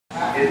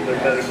in the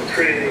medical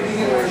training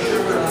or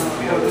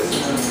the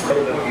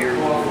couple of years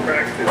of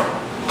practice.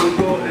 It's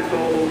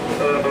all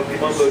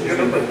mumbo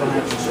jumbo. But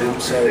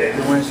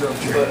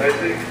I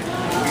think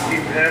we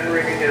keep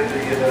hammering against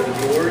the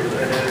doors,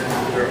 and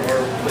there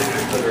are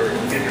places that are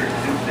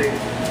introducing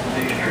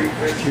these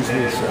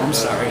treatments. I'm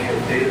sorry.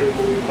 Data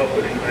will be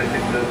published, and I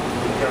think that's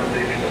the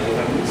foundation that we'll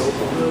have to build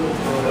on.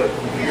 But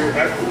you're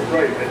absolutely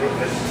right.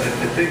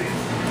 I think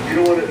you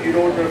don't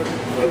want to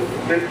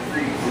miss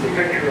the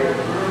picture of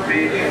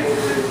being able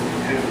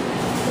to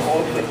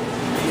also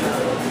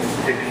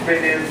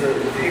expand the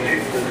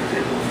teaching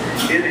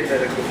in a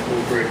medical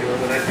school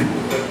curriculum, and I think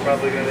that's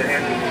probably going to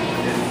happen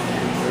in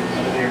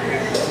the near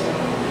future.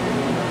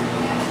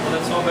 Well,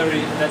 that's all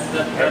very.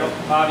 That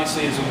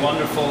obviously is a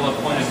wonderful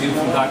point of view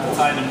from Dr.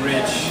 Tyven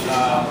Rich,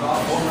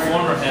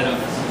 former head of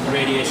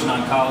radiation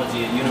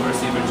oncology at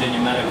University of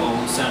Virginia Medical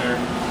Center.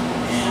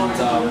 And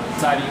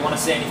Tyven, you want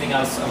to say anything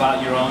else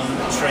about your own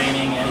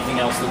training? Anything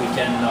else that we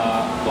can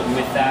put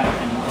with that,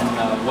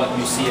 and what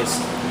you see as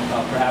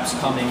perhaps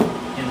coming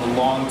in the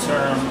long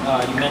term?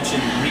 You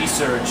mentioned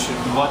research.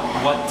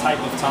 What type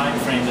of time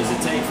frame does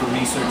it take for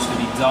research to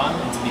be done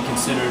and to be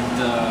considered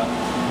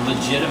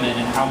legitimate,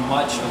 and how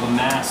much of a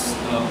mass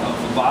of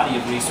a body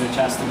of research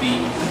has to be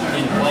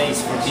in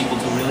place for people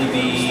to really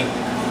be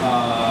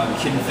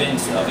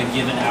convinced of a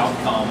given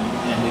outcome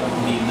and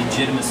the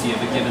legitimacy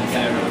of a given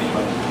therapy?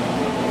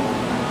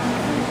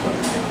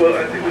 Well,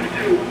 I think there's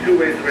two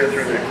ways of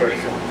answering that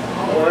question.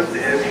 One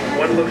is,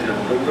 one looks at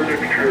the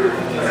literature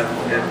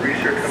and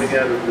research coming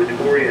out of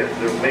the Orient,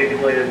 the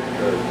mainland,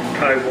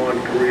 Taiwan,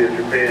 Korea,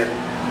 Japan,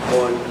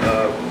 on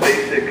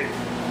basic